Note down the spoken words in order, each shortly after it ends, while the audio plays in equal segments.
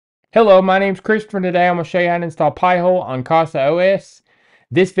Hello, my name's Christopher. Today I'm going to show you how to install Pi-hole on Casa OS.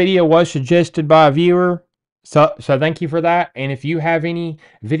 This video was suggested by a viewer, so thank you for that. And if you have any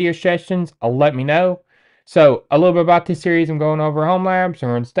video suggestions, let me know. So a little bit about this series, I'm going over home labs,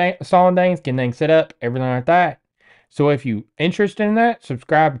 and we're installing things, getting things set up, everything like that. So if you're interested in that,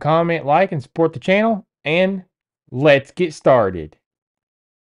 subscribe, comment, like, and support the channel. And let's get started.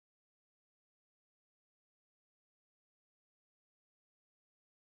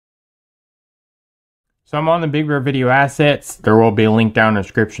 So I'm on the Big Bear Video Assets. There will be a link down in the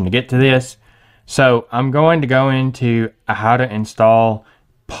description to get to this. So I'm going to go into how to install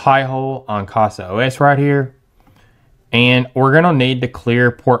Pi-hole on Casa OS right here. And we're going to need to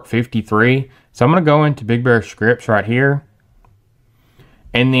clear port 53. So I'm going to go into Big Bear scripts right here.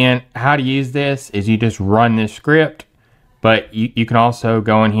 And then how to use this is you just run this script. But you can also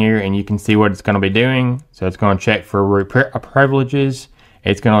go in here and you can see what it's going to be doing. So it's going to check for root privileges.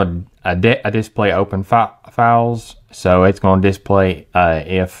 It's going to display open files. So it's going to display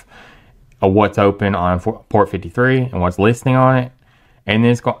if what's open on port 53 and what's listening on it. And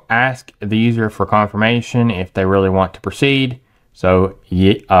then it's going to ask the user for confirmation if they really want to proceed. So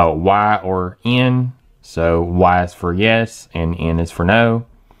Y or N. So Y is for yes and N is for no.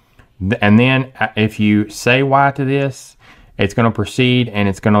 And then if you say Y to this, it's going to proceed and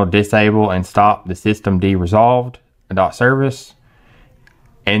it's going to disable and stop the systemd resolved .service.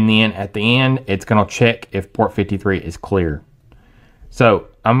 And then at the end, it's going to check if port 53 is clear. So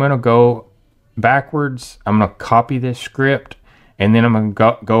I'm going to go backwards. I'm going to copy this script. And then I'm going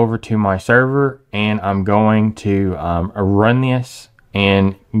to go over to my server. And I'm going to run this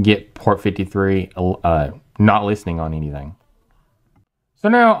and get port 53 not listening on anything. So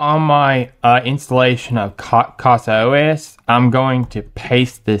now on my installation of Casa OS, I'm going to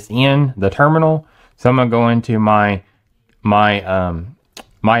paste this in the terminal. So I'm going to go into my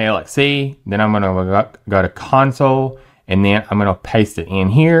LXC, then I'm going to go to console, and then I'm going to paste it in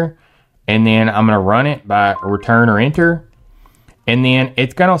here, and then I'm going to run it by return or enter, and then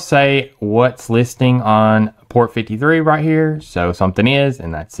it's going to say what's listing on port 53 right here. So something is,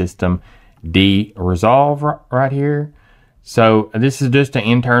 and that's systemd resolve right here. So this is just an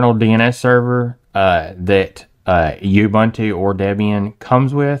internal DNS server that Ubuntu or Debian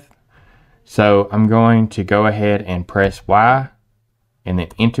comes with. So I'm going to go ahead and press Y and then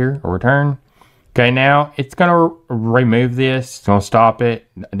enter or return. Okay, now it's going to remove this. It's going to stop it,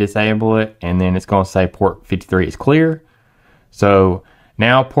 disable it, and then it's going to say port 53 is clear. So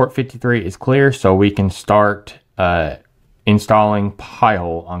now port 53 is clear, so we can start installing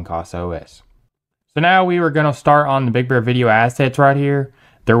Pi-hole on Casa OS. So now we were going to start on the Big Bear Video Assets right here.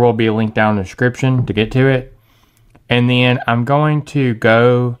 There will be a link down in the description to get to it. And then I'm going to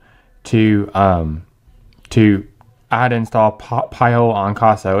go to I had to install Pi-hole on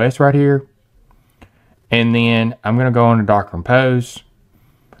Casa OS right here. And then I'm going to go into Docker Compose.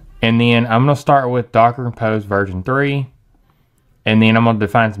 And then I'm going to start with Docker Compose version 3. And then I'm going to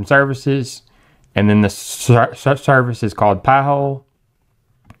define some services. And then the service is called Pi-hole.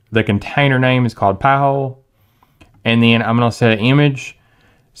 The container name is called Pi-hole. And then I'm going to set an image.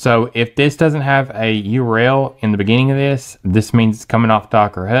 So if this doesn't have a URL in the beginning of this means it's coming off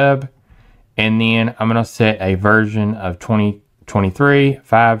Docker Hub. And then I'm going to set a version of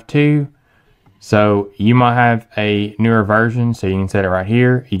 2023.5.2. So you might have a newer version, so you can set it right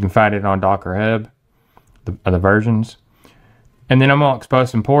here. You can find it on Docker Hub, the versions. And then I'm going to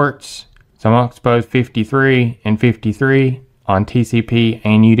expose some ports. So I'm going to expose 53 and 53 on TCP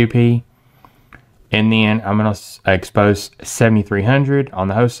and UDP. And then I'm going to expose 7300 on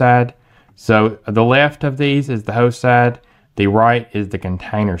the host side. So the left of these is the host side. The right is the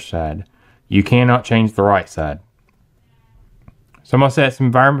container side. You cannot change the right side. So I'm going to set some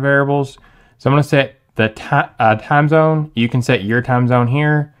environment variables. So I'm going to set the time zone. You can set your time zone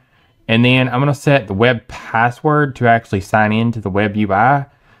here. And then I'm going to set the web password to actually sign into the web UI.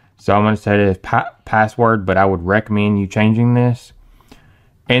 So I'm going to set it as password, but I would recommend you changing this.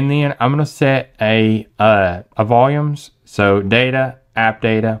 And then I'm going to set a volumes. So data, app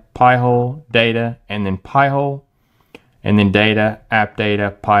data, Pi-hole, data, and then Pi-hole. And then data, app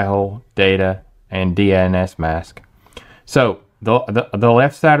data, Pi-hole, data, and DNS mask. So the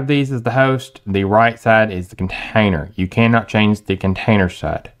left side of these is the host. The right side is the container. You cannot change the container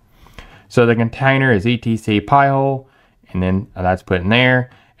side. So the container is etc Pi-hole, and then that's put in there.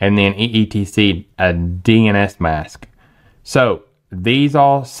 And then etc DNS mask. So these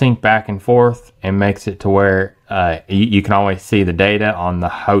all sync back and forth and makes it to where you can always see the data on the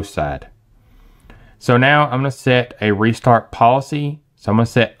host side. So now I'm going to set a restart policy. So I'm going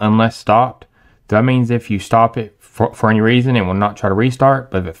to set unless stopped. So that means if you stop it for any reason, it will not try to restart.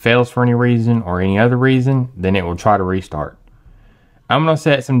 But if it fails for any reason or any other reason, then it will try to restart. I'm going to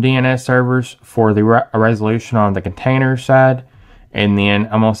set some DNS servers for the resolution on the container side. And then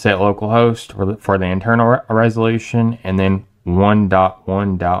I'm going to set localhost for the internal resolution. And then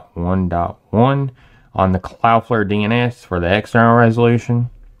 1.1.1.1 on the Cloudflare DNS for the external resolution.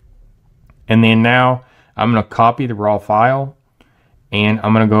 And then now I'm going to copy the raw file. And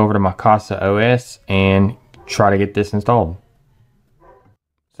I'm going to go over to my Casa OS and try to get this installed.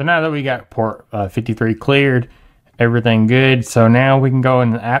 So now that we got port 53 cleared, everything good. So now we can go in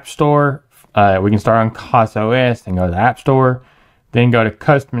the App Store. We can start on Casa OS and go to the App Store. Then go to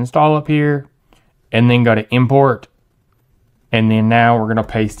Custom Install up here. And then go to Import. And then now we're going to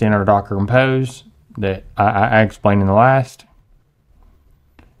paste in our Docker Compose that I explained in the last.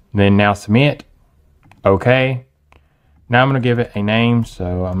 Then now Submit. OK. Now I'm going to give it a name,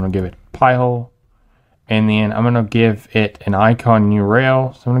 so I'm going to give it Pi-hole. And then I'm going to give it an icon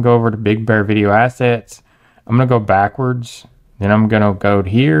URL. So I'm going to go over to Big Bear Video Assets. I'm going to go backwards. Then I'm going to go to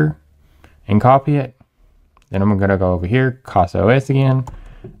here and copy it. Then I'm going to go over here, Casa OS again.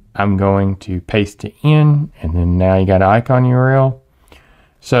 I'm going to paste it in. And then now you got an icon URL.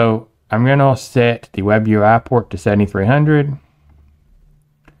 So I'm going to set the Web UI port to 7300.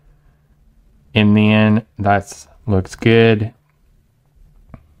 And then that's looks good.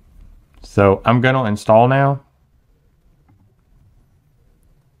 So I'm going to install now.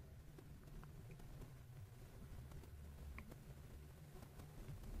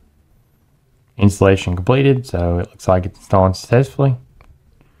 Installation completed, so it looks like it's installing successfully.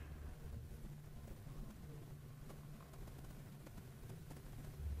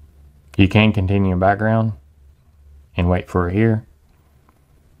 You can continue in background and wait for it here.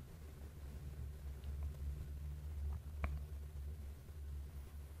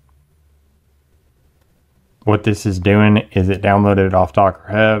 What this is doing is it downloaded it off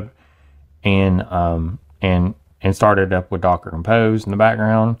Docker Hub and started up with Docker Compose in the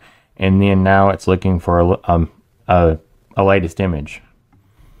background, and then now it's looking for a latest image,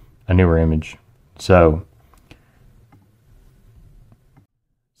 a newer image. So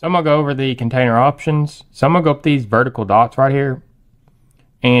I'm gonna go over the container options. So I'm gonna go up these vertical dots right here,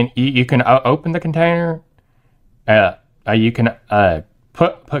 and you can open the container. You can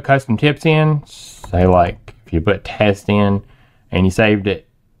put custom tips in. Say like if you put test in and you saved it,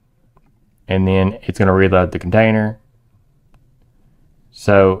 and then it's going to reload the container.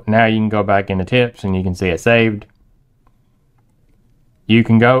 So now you can go back into tips and you can see it saved. You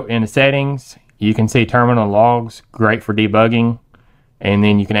can go into settings. You can see terminal logs, great for debugging. And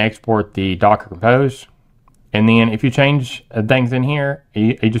then you can export the Docker Compose. And then if you change things in here,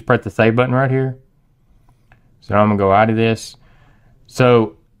 you just press the save button right here. So now I'm going to go out of this.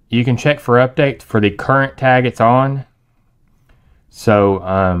 So you can check for updates for the current tag it's on. So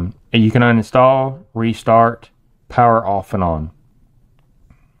you can uninstall, restart, power off and on.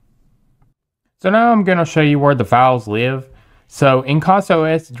 So now I'm going to show you where the files live. So in Casa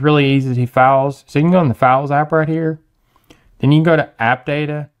OS, it's really easy to see files. So you can go in the Files app right here. Then you can go to App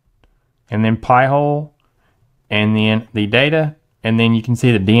Data, and then Pi-hole, and then the data, and then you can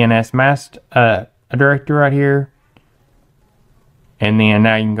see the DNS mask directory right here. And then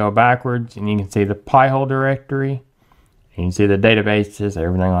now you can go backwards and you can see the Pi-hole directory. You can see the databases,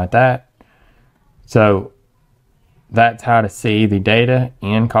 everything like that. So that's how to see the data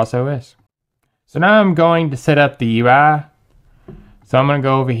in Casa OS. So now I'm going to set up the UI. So I'm going to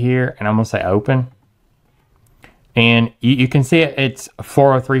go over here and I'm going to say open. And you can see it's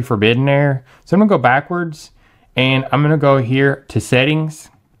 403 forbidden error. So I'm going to go backwards and I'm going to go here to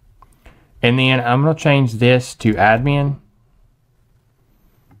settings. And then I'm going to change this to admin.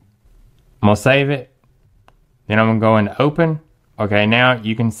 I'm going to save it. Then I'm going to go into open. Okay, now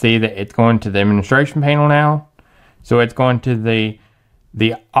you can see that it's going to the administration panel now. So it's going to the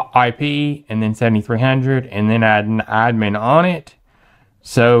IP and then 7300 and then add an admin on it.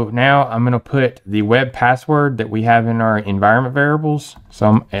 So now I'm going to put the web password that we have in our environment variables.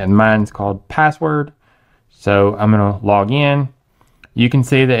 And mine's called password. So I'm going to log in. You can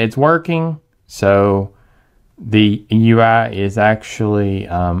see that it's working. So the UI is actually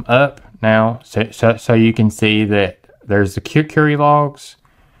up now. So you can see that there's the query logs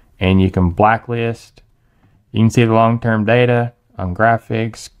and you can blacklist. You can see the long-term data on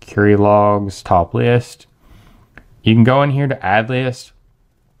graphics, query logs, top list. You can go in here to add list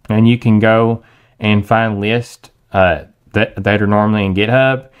and you can go and find lists that are normally in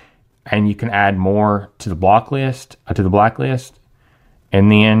GitHub, and you can add more to the blacklist.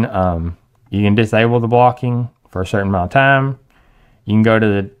 And then you can disable the blocking for a certain amount of time. You can go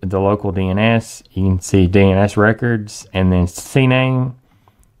to the local DNS. You can see DNS records and then CNAME.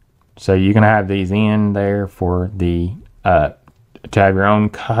 So you can have these in there for the to have your own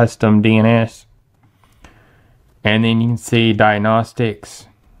custom DNS. And then you can see diagnostics.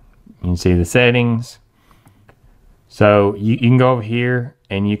 You can see the settings. So you can go over here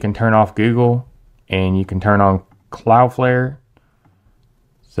and you can turn off Google and you can turn on Cloudflare.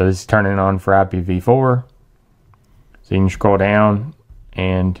 So this is turning on for IPv4. So you can scroll down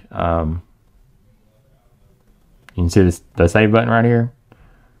and you can see the save button right here.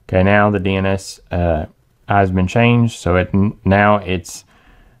 Okay, now the DNS has been changed. So now it's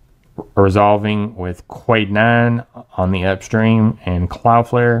resolving with Quade 9 on the upstream and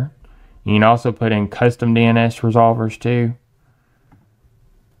Cloudflare. You can also put in custom DNS resolvers too.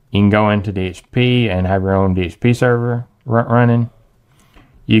 You can go into DHCP and have your own DHCP server running.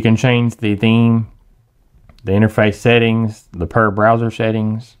 You can change the theme, the interface settings, the per browser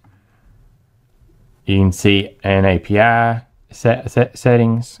settings. You can see an API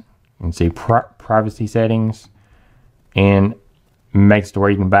settings. You can see privacy settings, and makes it where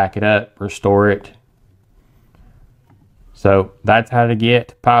you can back it up, restore it. So that's how to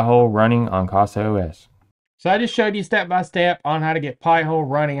get Pi-hole running on Casa OS. So I just showed you step by step on how to get Pi-hole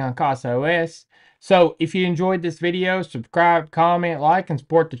running on Casa OS. So if you enjoyed this video, subscribe, comment, like, and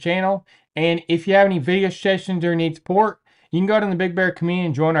support the channel. And if you have any video suggestions or need support, you can go to the Big Bear community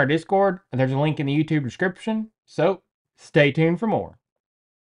and join our Discord. There's a link in the YouTube description. So stay tuned for more.